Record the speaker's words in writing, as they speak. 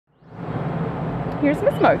here's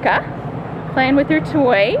Miss Mocha playing with her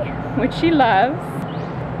toy, which she loves.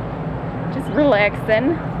 Just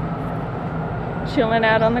relaxing, chilling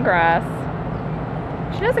out on the grass.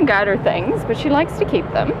 She doesn't guard her things, but she likes to keep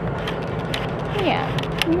them. Yeah,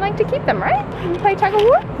 you like to keep them, right? You play tug of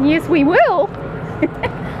war? Yes, we will.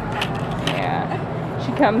 Yeah,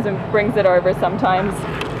 she comes and brings it over sometimes.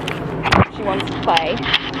 She wants to play.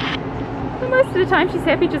 But most of the time she's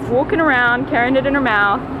happy just walking around, carrying it in her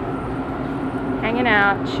mouth, hanging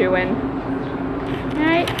out, chewing.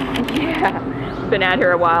 Right? Yeah. Been out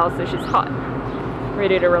here a while, so she's hot.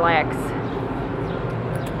 Ready to relax.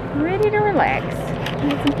 Ready to relax. You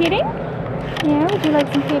want some petting? Yeah, would you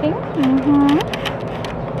like some petting? Mm-hmm.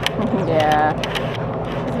 Yeah.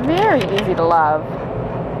 She's very easy to love.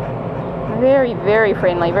 Very, very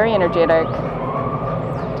friendly, very energetic.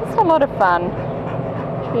 Just a lot of fun.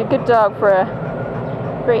 She'd be a good dog for a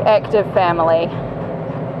very active family.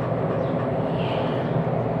 Yeah.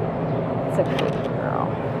 It's a good girl.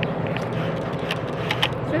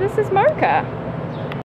 So this is Mocha.